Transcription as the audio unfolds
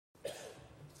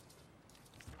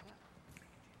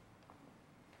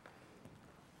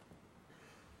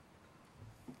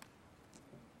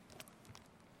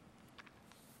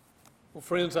Well,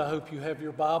 friends, I hope you have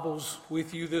your Bibles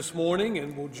with you this morning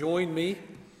and will join me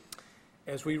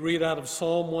as we read out of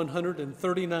Psalm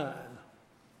 139.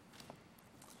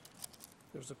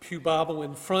 There's a pew Bible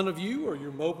in front of you, or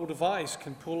your mobile device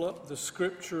can pull up the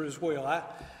scripture as well.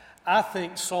 I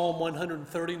think Psalm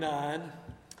 139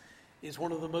 is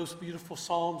one of the most beautiful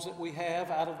psalms that we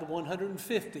have out of the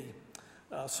 150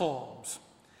 psalms.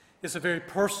 It's a very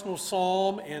personal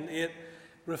psalm, and it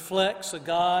reflects a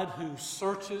God who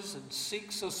searches and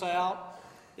seeks us out,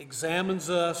 examines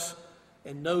us,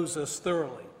 and knows us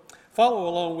thoroughly. Follow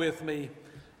along with me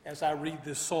as I read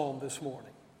this psalm this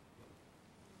morning.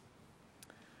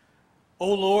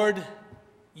 O Lord,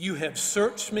 you have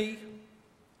searched me,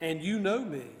 and you know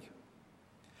me.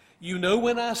 You know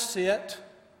when I sit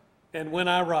and when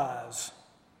I rise.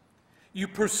 You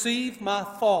perceive my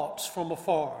thoughts from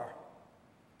afar.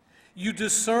 You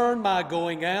discern my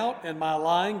going out and my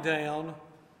lying down.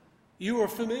 You are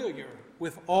familiar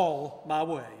with all my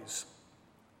ways.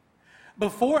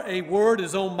 Before a word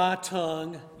is on my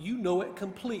tongue, you know it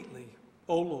completely,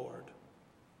 O Lord.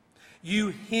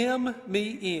 You hem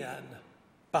me in,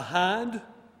 behind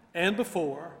and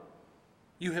before.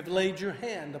 You have laid your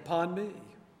hand upon me.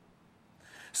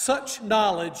 Such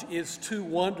knowledge is too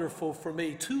wonderful for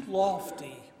me, too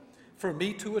lofty for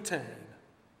me to attain.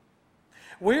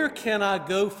 Where can I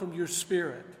go from your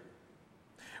spirit?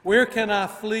 Where can I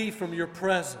flee from your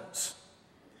presence?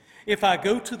 If I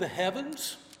go to the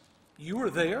heavens, you are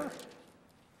there.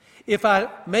 If I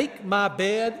make my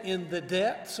bed in the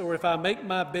depths, or if I make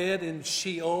my bed in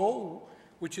Sheol,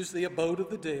 which is the abode of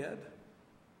the dead,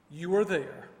 you are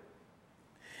there.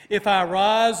 If I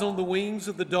rise on the wings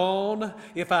of the dawn,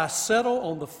 if I settle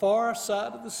on the far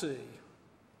side of the sea,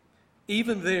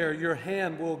 even there your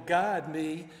hand will guide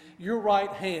me, your right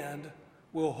hand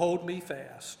will hold me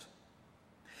fast.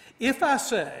 If I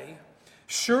say,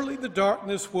 surely the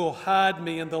darkness will hide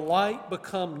me and the light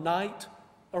become night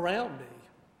around me,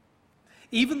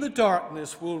 even the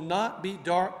darkness will not be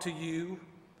dark to you.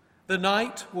 The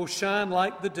night will shine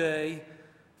like the day,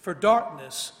 for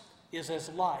darkness is as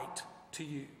light to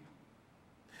you.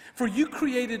 For you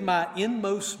created my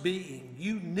inmost being.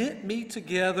 You knit me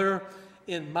together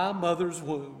in my mother's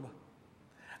womb.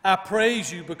 I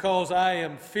praise you because I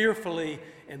am fearfully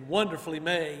and wonderfully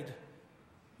made.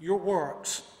 Your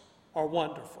works are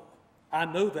wonderful. I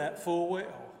know that full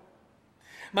well.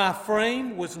 My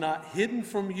frame was not hidden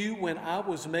from you when I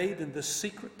was made in the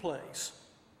secret place,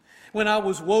 when I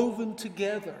was woven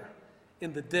together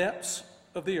in the depths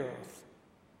of the earth.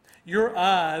 Your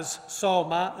eyes saw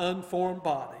my unformed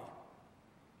body.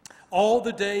 All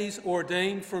the days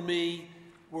ordained for me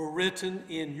were written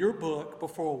in your book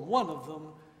before one of them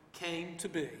came to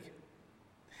be.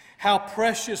 How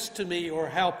precious to me, or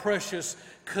how precious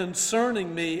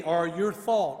concerning me, are your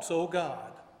thoughts, O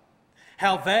God.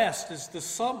 How vast is the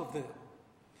sum of them.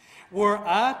 Were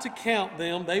I to count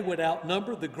them, they would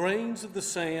outnumber the grains of the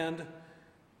sand.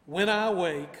 When I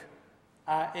awake,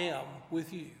 I am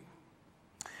with you.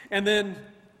 And then,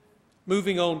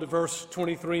 moving on to verse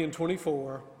 23 and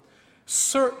 24,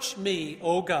 search me,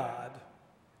 O God,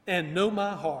 and know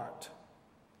my heart.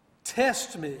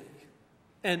 Test me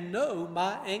and know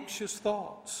my anxious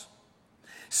thoughts.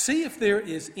 See if there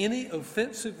is any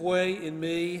offensive way in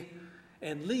me,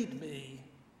 and lead me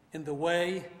in the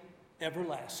way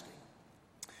everlasting.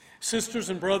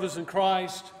 Sisters and brothers in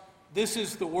Christ, this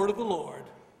is the word of the Lord.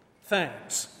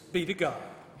 Thanks be to God.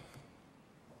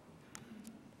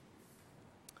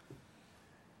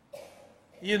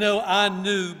 You know, I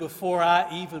knew before I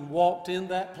even walked in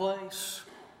that place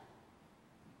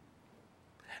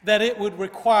that it would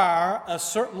require a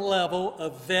certain level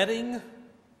of vetting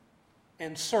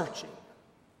and searching.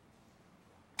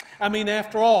 I mean,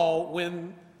 after all,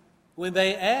 when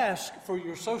they ask for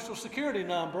your Social Security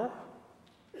number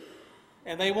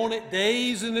and they want it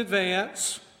days in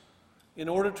advance in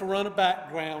order to run a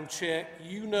background check,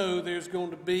 you know there's going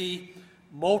to be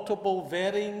multiple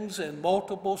vettings and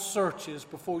multiple searches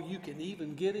before you can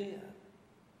even get in.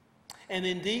 And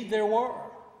indeed there were.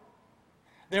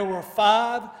 There were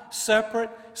 5 separate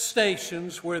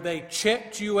stations where they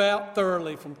checked you out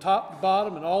thoroughly from top to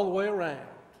bottom and all the way around.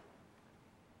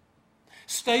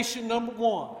 Station number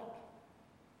 1,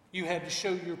 you had to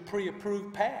show your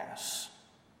pre-approved pass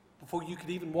before you could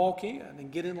even walk in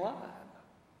and get in line.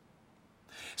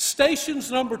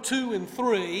 Stations number 2 and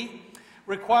 3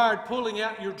 required pulling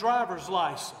out your driver's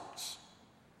license,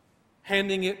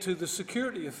 handing it to the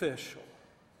security official.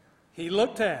 He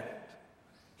looked at it.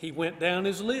 He went down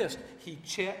his list. He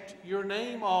checked your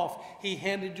name off. He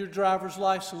handed your driver's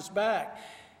license back.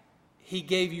 He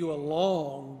gave you a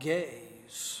long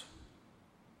gaze.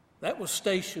 That was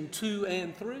station 2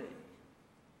 and 3.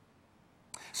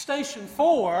 Station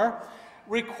 4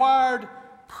 required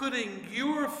putting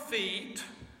your feet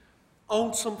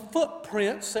on some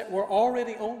footprints that were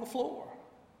already on the floor.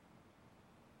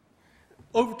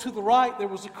 Over to the right, there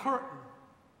was a curtain.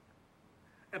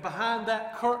 And behind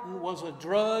that curtain was a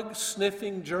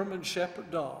drug-sniffing German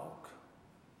Shepherd dog.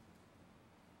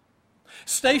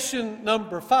 Station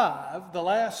number 5, the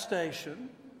last station,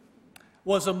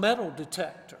 was a metal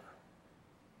detector.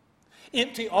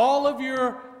 Empty all of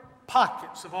your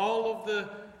pockets of all of the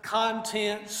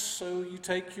contents, so you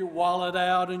take your wallet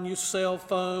out and your cell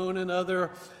phone and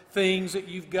other things that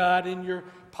you've got in your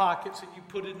pockets, and you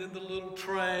put it in the little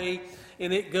tray,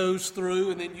 and it goes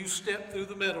through, and then you step through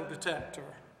the metal detector.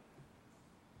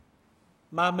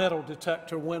 My metal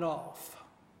detector went off.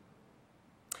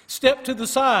 "Step to the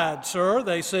side, sir,"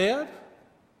 they said.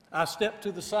 I stepped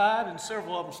to the side, and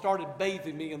several of them started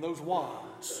bathing me in those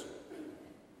wands.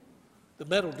 The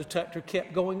metal detector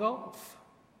kept going off.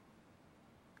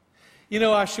 You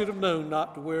know, I should have known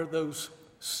not to wear those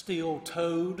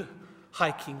steel-toed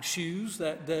hiking shoes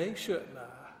that day, shouldn't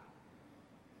I?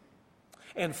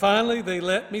 And finally, they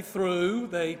let me through.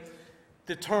 They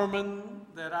determined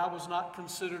that I was not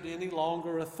considered any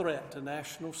longer a threat to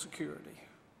national security.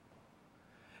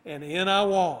 And in I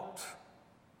walked.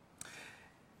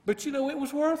 But you know, it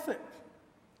was worth it.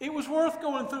 It was worth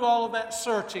going through all of that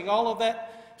searching, all of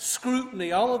that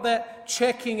scrutiny, all of that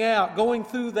checking out, going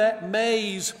through that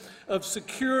maze of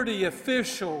security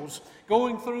officials,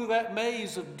 going through that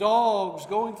maze of dogs,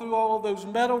 going through all of those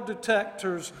metal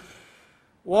detectors,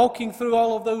 walking through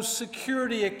all of those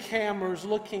security cameras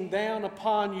looking down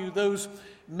upon you, those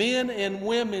men and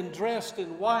women dressed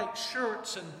in white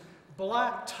shirts and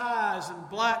black ties and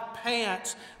black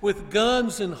pants with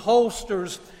guns and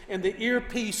holsters and the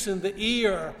earpiece in the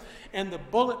ear and the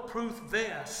bulletproof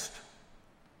vest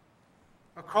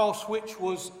across which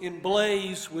was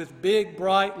emblazed with big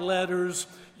bright letters,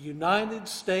 United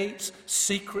States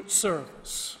Secret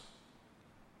Service.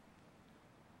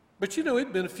 But you know,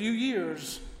 it'd been a few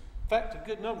years, in fact, a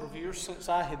good number of years since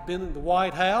I had been in the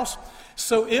White House,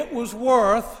 so it was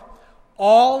worth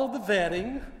all of the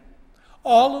vetting,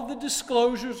 all of the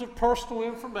disclosures of personal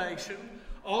information,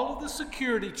 all of the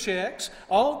security checks,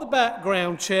 all of the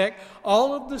background check,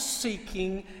 all of the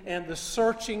seeking and the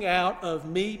searching out of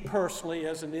me personally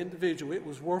as an individual. It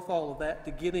was worth all of that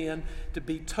to get in, to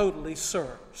be totally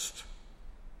searched.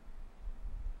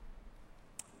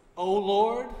 "O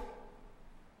Lord,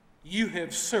 you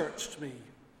have searched me,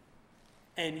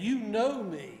 and you know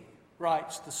me,"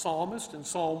 writes the psalmist in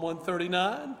Psalm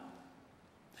 139.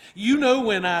 "You know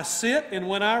when I sit and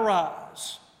when I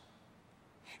rise.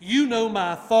 You know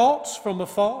my thoughts from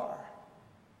afar.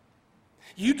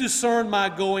 You discern my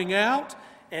going out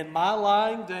and my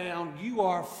lying down. You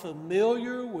are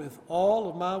familiar with all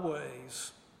of my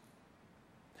ways.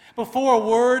 Before a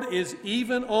word is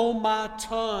even on my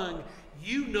tongue,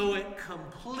 you know it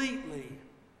completely,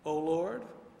 O Lord.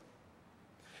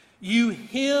 You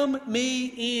hem me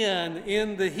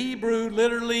in the Hebrew,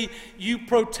 literally, you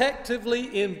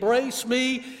protectively embrace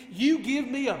me. You give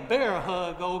me a bear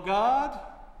hug, O God.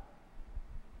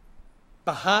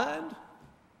 Behind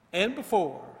and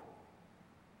before,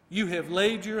 you have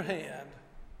laid your hand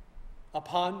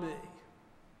upon me."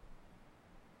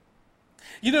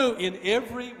 You know, in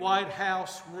every White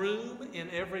House room, in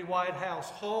every White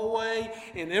House hallway,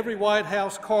 in every White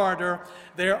House corridor,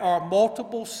 there are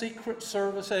multiple Secret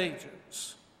Service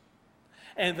agents.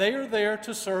 And they are there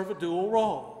to serve a dual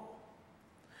role.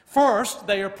 First,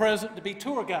 they are present to be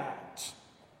tour guides.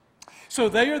 So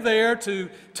they are there to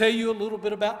tell you a little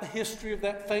bit about the history of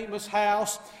that famous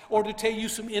house, or to tell you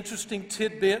some interesting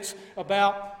tidbits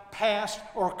about past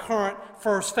or current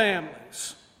first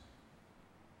families.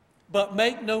 But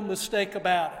make no mistake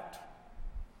about it,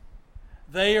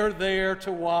 they are there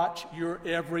to watch your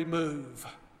every move.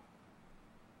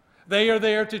 They are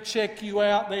there to check you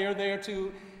out. They are there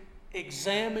to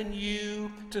examine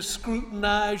you, to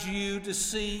scrutinize you, to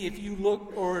see if you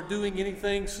look or are doing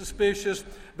anything suspicious.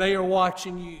 They are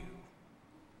watching you.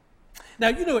 Now,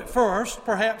 you know, at first,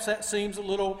 perhaps that seems a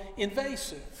little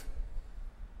invasive,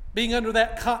 being under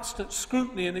that constant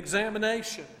scrutiny and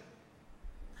examination.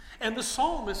 And the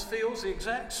psalmist feels the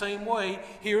exact same way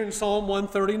here in Psalm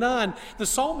 139. The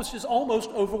psalmist is almost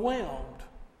overwhelmed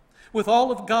with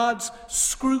all of God's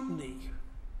scrutiny,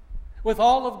 with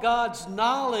all of God's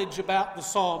knowledge about the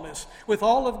psalmist, with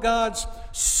all of God's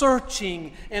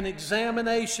searching and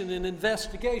examination and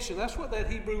investigation. That's what that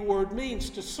Hebrew word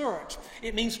means, to search.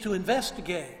 It means to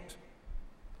investigate.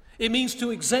 It means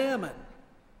to examine.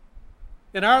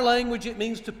 In our language, it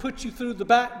means to put you through the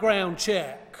background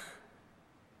check.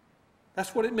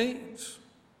 That's what it means.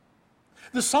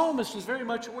 The psalmist is very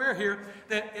much aware here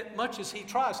that as much as he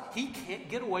tries, he can't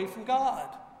get away from God.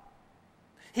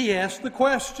 He asked the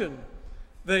question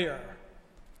there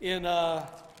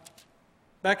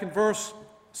back in verse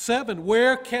 7,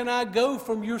 where can I go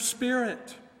from your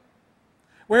spirit?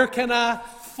 Where can I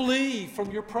flee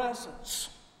from your presence?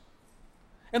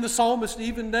 And the psalmist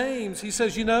even names, he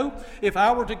says, if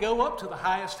I were to go up to the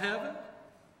highest heaven,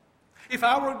 if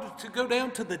I were to go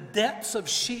down to the depths of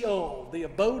Sheol, the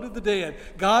abode of the dead,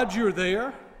 God, you're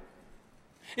there.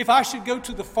 If I should go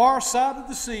to the far side of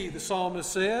the sea, the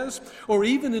psalmist says, or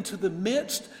even into the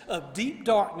midst of deep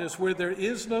darkness where there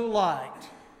is no light,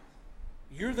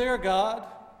 you're there, God.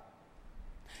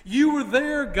 You were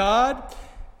there, God,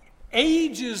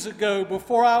 ages ago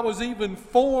before I was even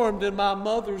formed in my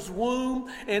mother's womb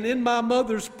and in my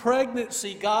mother's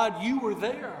pregnancy. God, you were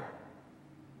there.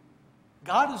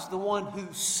 God is the one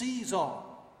who sees all.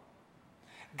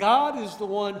 God is the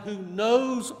one who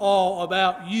knows all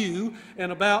about you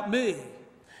and about me.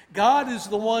 God is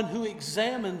the one who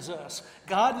examines us.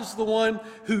 God is the one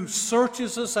who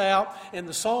searches us out. And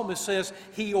the psalmist says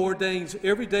he ordains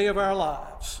every day of our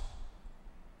lives.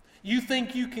 You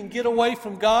think you can get away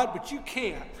from God, but you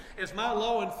can't. As my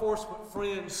law enforcement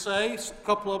friends say, a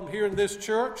couple of them here in this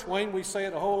church, Wayne, we say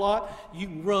it a whole lot, you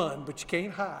can run, but you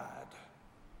can't hide.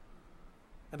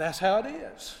 And that's how it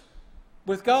is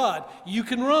with God. You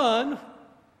can run,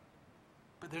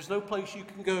 but there's no place you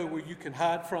can go where you can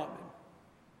hide from Him.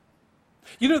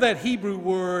 You know that Hebrew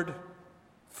word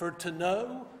for to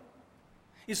know?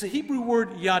 It's the Hebrew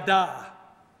word yada.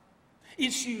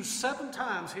 It's used 7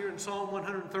 times here in Psalm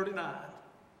 139.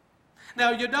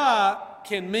 Now, yada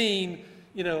can mean,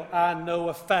 I know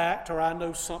a fact, or I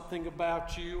know something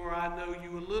about you, or I know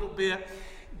you a little bit.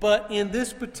 But in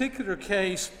this particular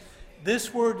case,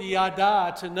 this word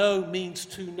yada, to know, means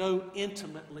to know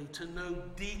intimately, to know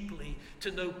deeply,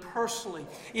 to know personally.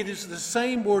 It is the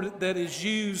same word that is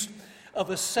used of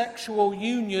a sexual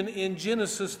union in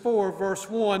Genesis 4, verse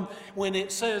 1, when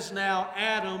it says, now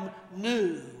Adam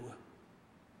knew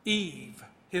Eve,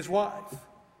 his wife,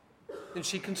 and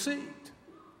she conceived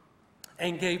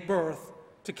and gave birth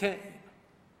to Cain.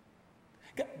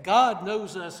 God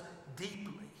knows us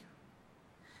deeply.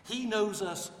 He knows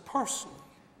us personally.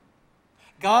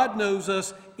 God knows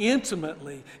us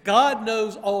intimately. God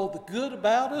knows all the good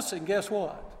about us, and guess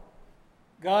what?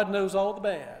 God knows all the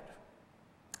bad.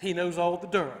 He knows all the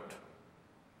dirt.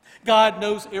 God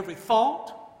knows every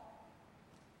thought.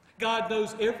 God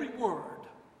knows every word.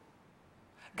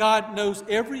 God knows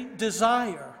every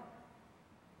desire.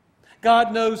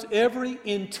 God knows every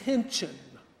intention.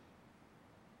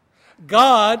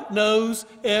 God knows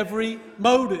every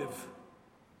motive.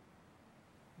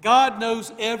 God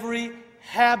knows every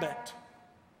habit.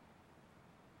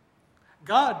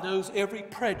 God knows every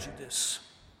prejudice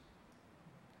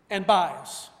and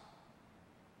bias.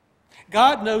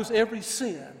 God knows every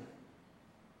sin.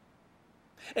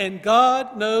 And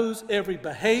God knows every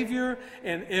behavior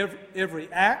and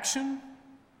every action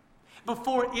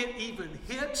before it even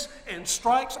hits and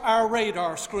strikes our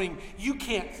radar screen. You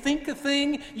can't think a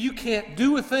thing. You can't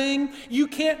do a thing. You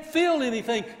can't feel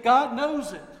anything. God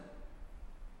knows it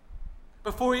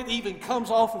before it even comes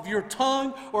off of your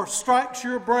tongue or strikes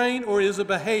your brain or is a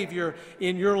behavior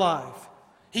in your life.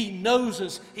 He knows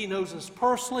us. He knows us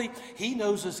personally. He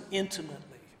knows us intimately.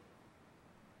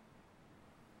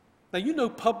 Now,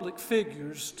 public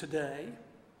figures today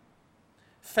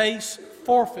face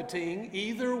forfeiting,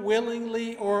 either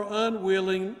willingly or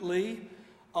unwillingly,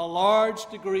 a large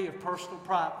degree of personal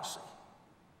privacy.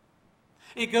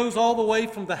 It goes all the way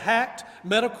from the hacked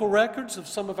medical records of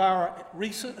some of our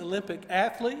recent Olympic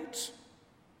athletes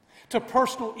to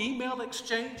personal email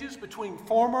exchanges between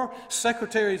former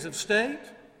secretaries of state,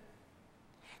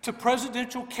 to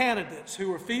presidential candidates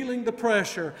who are feeling the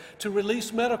pressure to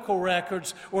release medical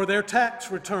records or their tax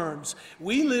returns.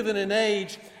 We live in an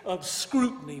age of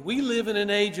scrutiny. We live in an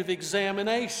age of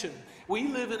examination. We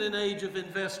live in an age of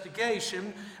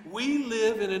investigation. We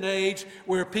live in an age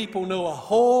where people know a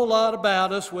whole lot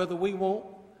about us, whether we want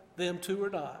them to or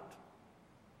not.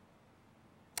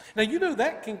 Now,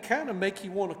 that can kind of make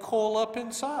you want to coil up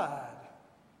inside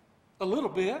a little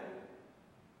bit,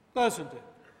 doesn't it?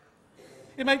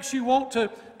 It makes you want to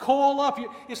coil up.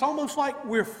 It's almost like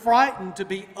we're frightened to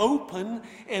be open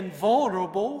and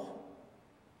vulnerable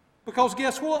because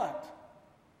guess what?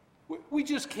 We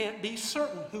just can't be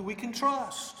certain who we can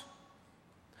trust.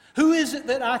 Who is it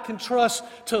that I can trust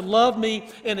to love me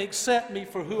and accept me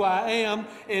for who I am?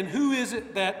 And who is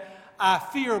it that I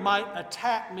fear might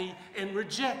attack me and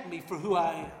reject me for who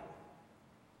I am.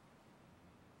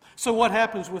 So what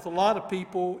happens with a lot of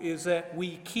people is that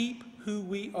we keep who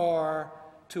we are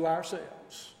to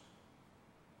ourselves.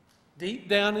 Deep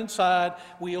down inside,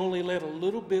 we only let a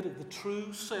little bit of the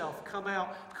true self come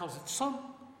out because if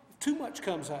too much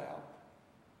comes out,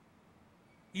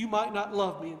 you might not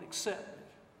love me and accept me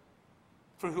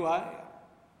for who I am.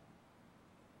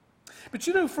 But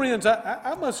you know, friends,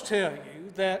 I must tell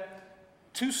you that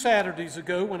 2 Saturdays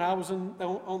ago when I was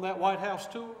on that White House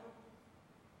tour,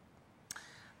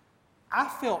 I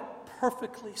felt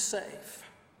perfectly safe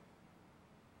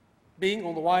being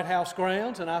on the White House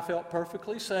grounds, and I felt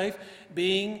perfectly safe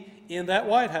being in that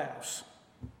White House.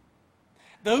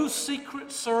 Those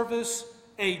Secret Service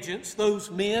agents, those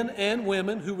men and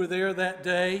women who were there that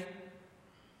day,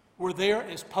 were there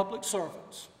as public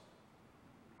servants.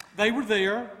 They were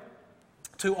there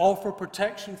to offer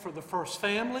protection for the First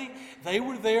Family. They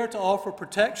were there to offer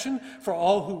protection for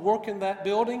all who work in that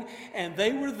building. And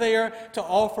they were there to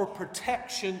offer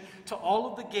protection to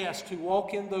all of the guests who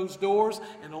walk in those doors.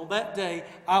 And on that day,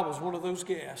 I was one of those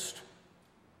guests.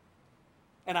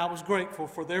 And I was grateful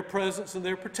for their presence and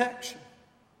their protection.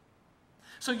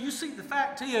 So you see, the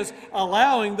fact is,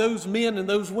 allowing those men and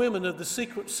those women of the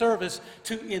Secret Service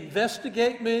to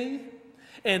investigate me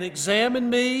and examine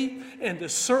me and to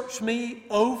search me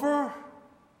over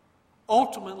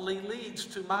ultimately leads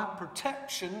to my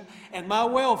protection and my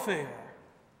welfare.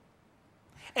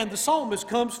 And the psalmist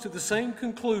comes to the same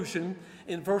conclusion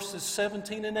in verses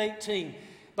 17 and 18.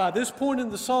 By this point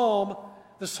in the psalm,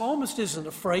 the psalmist isn't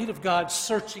afraid of God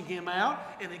searching him out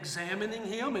and examining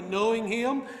him and knowing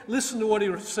him. Listen to what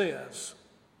he says.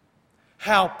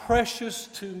 How precious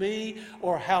to me,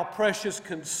 or how precious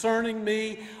concerning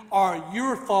me, are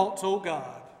your thoughts, O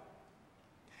God.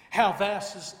 How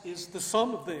vast is the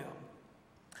sum of them.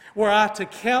 Were I to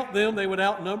count them, they would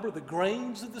outnumber the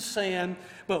grains of the sand.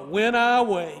 But when I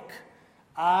awake,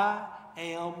 I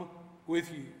am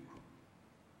with you.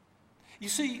 You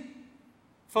see,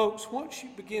 folks, once you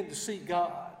begin to see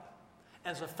God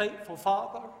as a faithful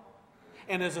Father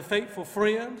and as a faithful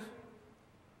friend,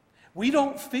 we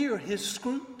don't fear His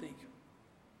scrutiny.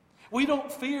 We don't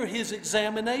fear His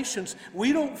examinations.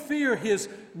 We don't fear His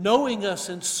knowing us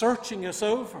and searching us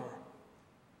over.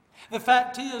 The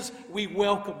fact is, we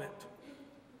welcome it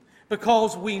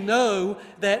because we know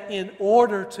that in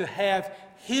order to have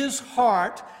His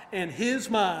heart and His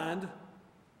mind,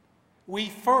 we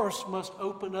first must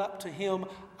open up to Him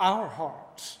our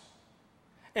hearts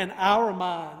and our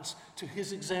minds to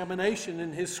His examination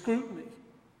and His scrutiny.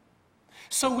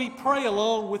 So we pray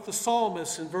along with the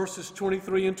psalmist in verses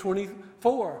 23 and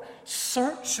 24.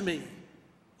 Search me,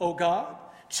 O God.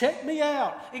 Check me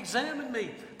out. Examine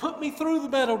me. Put me through the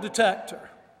metal detector.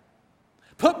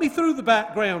 Put me through the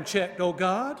background check, O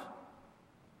God.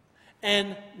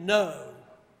 And know,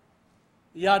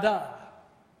 yada.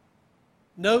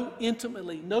 Know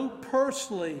intimately, know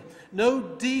personally, know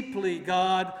deeply,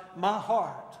 God, my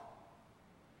heart.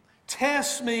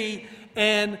 Test me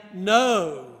and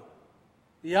know.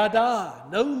 Yada,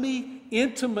 know me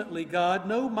intimately, God.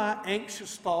 Know my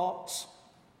anxious thoughts.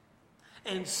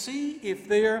 And see if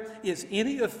there is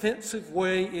any offensive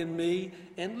way in me,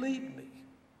 and lead me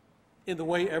in the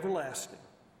way everlasting.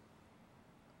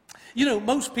 You know,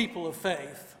 most people of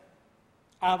faith,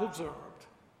 I've observed,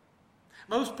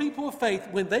 most people of faith,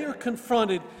 when they are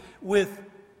confronted with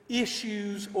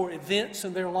issues or events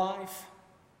in their life,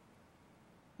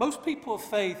 most people of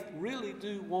faith really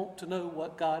do want to know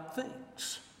what God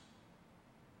thinks.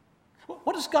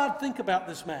 What does God think about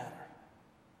this matter?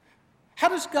 How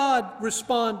does God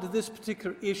respond to this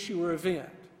particular issue or event?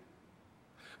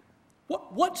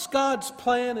 What's God's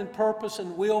plan and purpose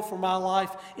and will for my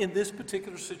life in this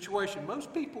particular situation?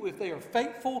 Most people, if they are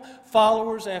faithful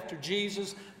followers after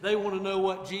Jesus, they want to know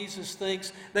what Jesus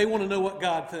thinks. They want to know what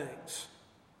God thinks.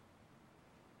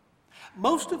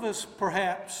 Most of us,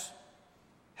 perhaps,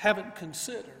 haven't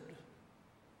considered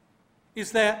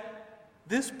is that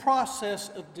this process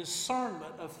of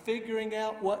discernment, of figuring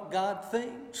out what God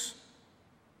thinks,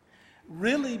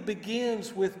 really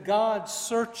begins with God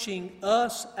searching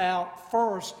us out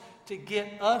first to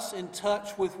get us in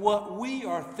touch with what we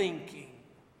are thinking,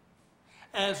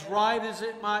 as right as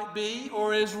it might be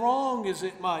or as wrong as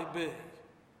it might be.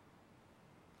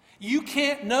 You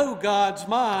can't know God's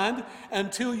mind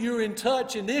until you're in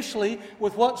touch initially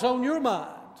with what's on your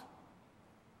mind.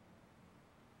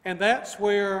 And that's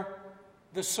where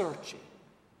the searching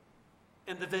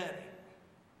and the vetting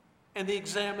and the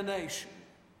examination,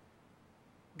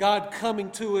 God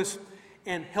coming to us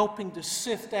and helping to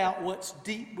sift out what's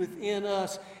deep within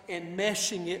us and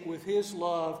meshing it with His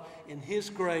love and His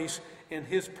grace and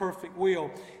His perfect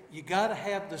will. You got to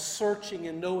have the searching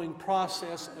and knowing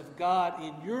process of God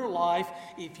in your life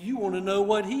if you want to know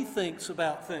what He thinks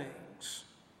about things.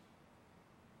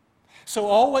 So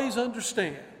always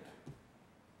understand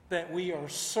that we are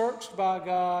searched by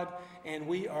God and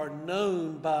we are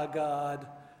known by God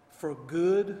for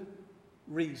good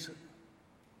reason.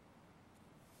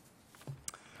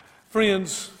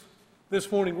 Friends,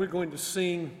 this morning we're going to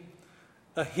sing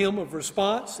a hymn of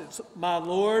response. It's "My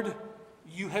Lord,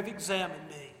 You Have Examined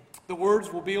Me." The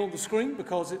words will be on the screen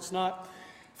because it's not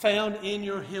found in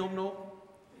your hymnal.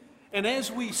 And as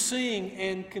we sing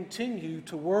and continue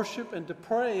to worship and to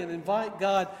pray and invite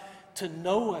God to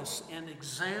know us and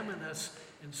examine us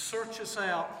and search us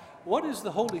out, what is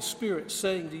the Holy Spirit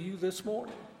saying to you this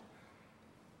morning?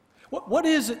 What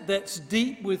is it that's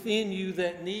deep within you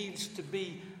that needs to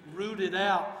be rooted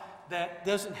out, that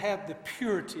doesn't have the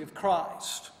purity of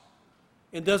Christ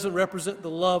and doesn't represent the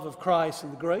love of Christ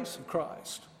and the grace of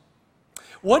Christ?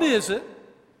 What is it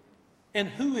and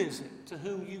who is it to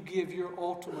whom you give your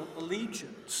ultimate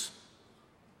allegiance?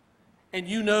 And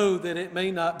you know that it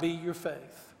may not be your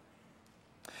faith.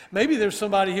 Maybe there's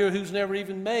somebody here who's never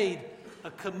even made a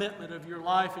commitment of your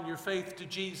life and your faith to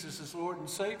Jesus as Lord and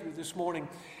Savior this morning.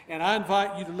 And I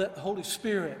invite you to let the Holy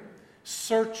Spirit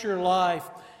search your life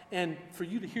and for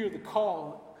you to hear the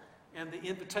call and the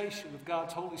invitation of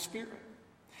God's Holy Spirit.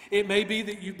 It may be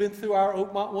that you've been through our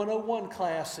Oakmont 101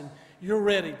 class and you're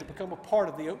ready to become a part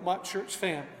of the Oakmont Church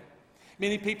family.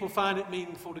 Many people find it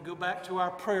meaningful to go back to our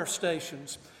prayer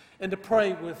stations and to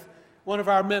pray with one of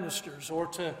our ministers or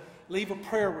to leave a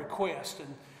prayer request.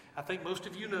 And I think most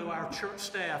of you know our church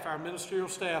staff, our ministerial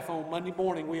staff, on Monday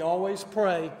morning, we always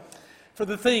pray for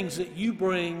the things that you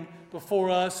bring before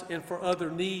us and for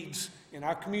other needs in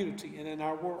our community and in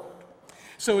our world.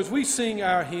 So as we sing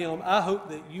our hymn, I hope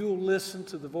that you'll listen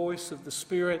to the voice of the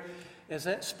Spirit as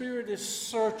that Spirit is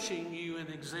searching you and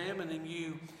examining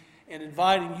you and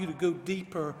inviting you to go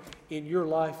deeper in your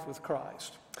life with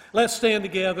Christ. Let's stand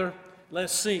together,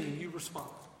 let's sing, and you respond.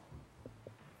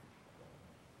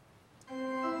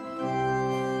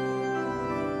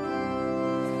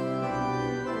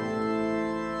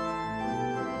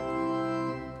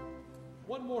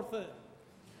 One more thing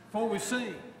before we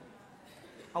sing.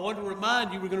 I want to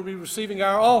remind you we're going to be receiving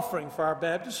our offering for our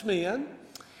Baptist men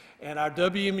and our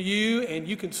WMU, and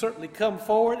you can certainly come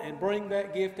forward and bring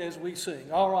that gift as we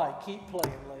sing. All right, keep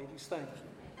playing, ladies. Thank you.